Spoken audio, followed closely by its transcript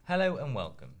Hello and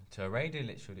welcome to a Radio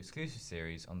Lichfield exclusive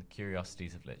series on the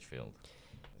Curiosities of Lichfield.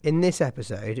 In this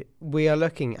episode, we are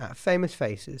looking at famous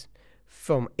faces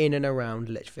from in and around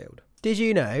Lichfield. Did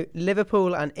you know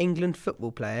Liverpool and England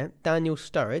football player Daniel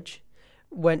Sturridge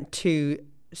went to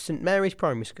St Mary's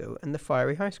Primary School and the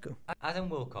Fiery High School? Adam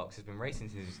Wilcox has been racing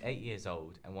since he was 8 years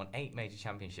old and won 8 major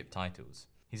championship titles.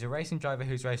 He's a racing driver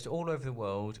who's raced all over the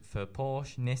world for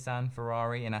Porsche, Nissan,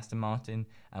 Ferrari and Aston Martin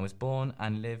and was born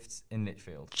and lived in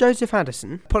Lichfield. Joseph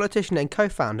Addison, politician and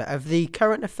co-founder of the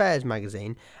Current Affairs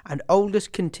magazine and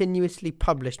oldest continuously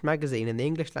published magazine in the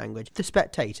English language, The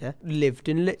Spectator, lived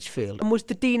in Lichfield and was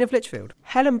the Dean of Lichfield.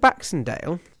 Helen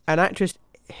Baxendale, an actress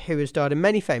who has starred in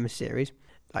many famous series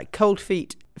like Cold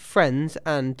Feet, Friends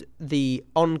and the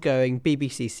ongoing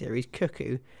BBC series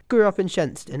Cuckoo, grew up in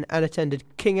Shenstone and attended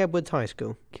King Edward's High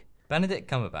School. Benedict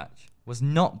Cumberbatch was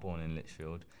not born in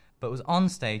Lichfield, but was on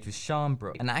stage with Sian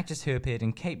Brooke, an actress who appeared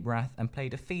in Cape Wrath and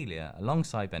played Ophelia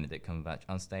alongside Benedict Cumberbatch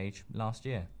on stage last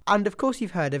year. And of course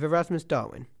you've heard of Erasmus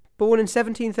Darwin. Born in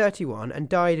 1731 and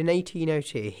died in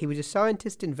 1802, he was a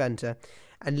scientist, inventor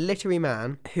and literary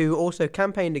man who also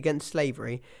campaigned against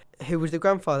slavery, who was the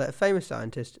grandfather of famous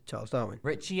scientist Charles Darwin.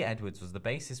 Richie Edwards was the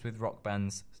bassist with rock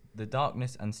bands The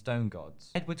Darkness and Stone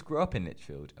Gods. Edwards grew up in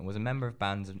Lichfield and was a member of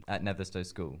bands at Netherstowe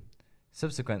School.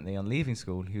 Subsequently, on leaving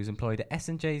school, he was employed at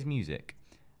S&J's Music,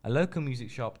 a local music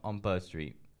shop on Bird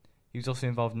Street. He was also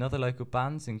involved in other local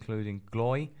bands, including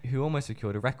Gloy, who almost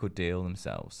secured a record deal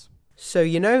themselves. So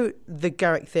you know the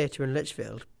Garrick Theatre in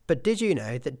Lichfield, but did you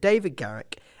know that David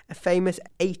Garrick, a famous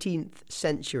 18th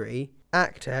century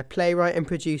actor, playwright and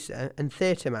producer and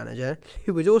theatre manager,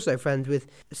 who was also friends with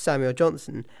Samuel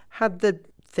Johnson, had the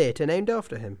theatre named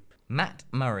after him? Matt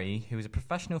Murray, who was a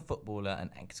professional footballer and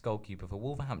ex-goalkeeper for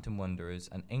Wolverhampton Wanderers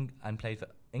and played for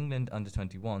England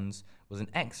under-21s, was an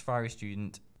ex-Friary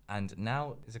student and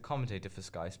now is a commentator for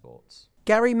Sky Sports.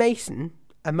 Gary Mason,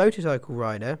 a motorcycle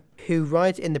rider who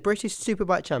rides in the British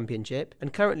Superbike Championship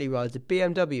and currently rides a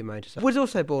BMW motorcycle, was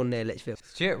also born near Lichfield.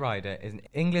 Stuart Ryder is an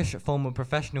English former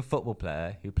professional football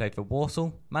player who played for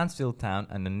Walsall, Mansfield Town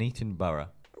and Nuneaton Borough.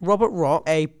 Robert Rock,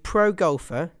 a pro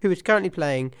golfer who is currently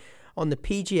playing on the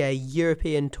PGA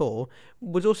European Tour,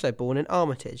 was also born in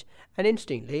Armitage, and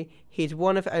interestingly, he's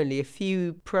one of only a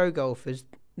few pro golfers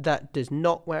that does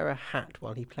not wear a hat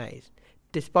while he plays,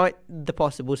 despite the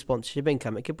possible sponsorship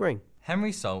income it could bring.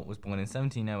 Henry Salt was born in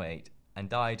 1708 and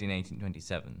died in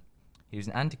 1827. He was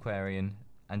an antiquarian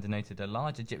and donated a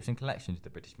large Egyptian collection to the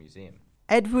British Museum.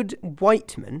 Edward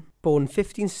Whiteman, born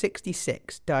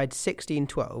 1566, died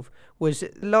 1612, was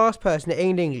the last person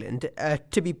in England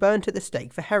to be burnt at the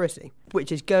stake for heresy,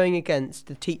 which is going against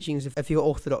the teachings of your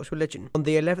Orthodox religion, on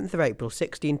the 11th of April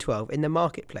 1612 in the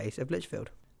marketplace of Lichfield.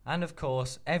 And of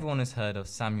course, everyone has heard of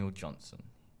Samuel Johnson.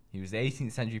 He was the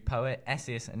 18th century poet,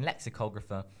 essayist and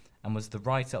lexicographer and was the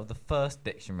writer of the first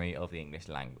dictionary of the English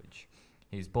language.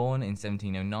 He was born in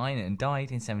 1709 and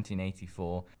died in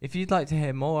 1784. If you'd like to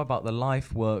hear more about the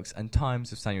life, works and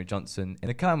times of Samuel Johnson, in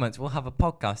the comments we'll have a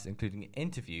podcast including an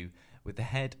interview with the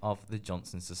head of the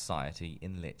Johnson Society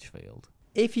in Lichfield.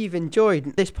 If you've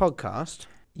enjoyed this podcast,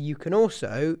 you can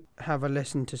also have a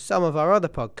listen to some of our other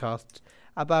podcasts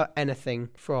about anything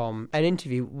from an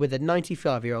interview with a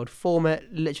 95-year-old former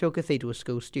Lichfield Cathedral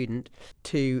School student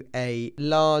to a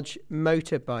large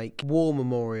motorbike war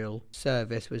memorial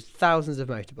service with thousands of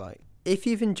motorbikes. If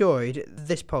you've enjoyed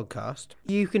this podcast,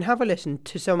 you can have a listen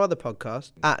to some other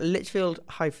podcasts at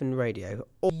Lichfield-Radio,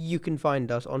 or you can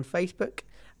find us on Facebook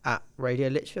at Radio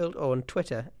Lichfield or on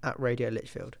Twitter at Radio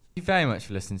Lichfield. Thank you very much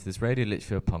for listening to this Radio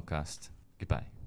Lichfield podcast. Goodbye.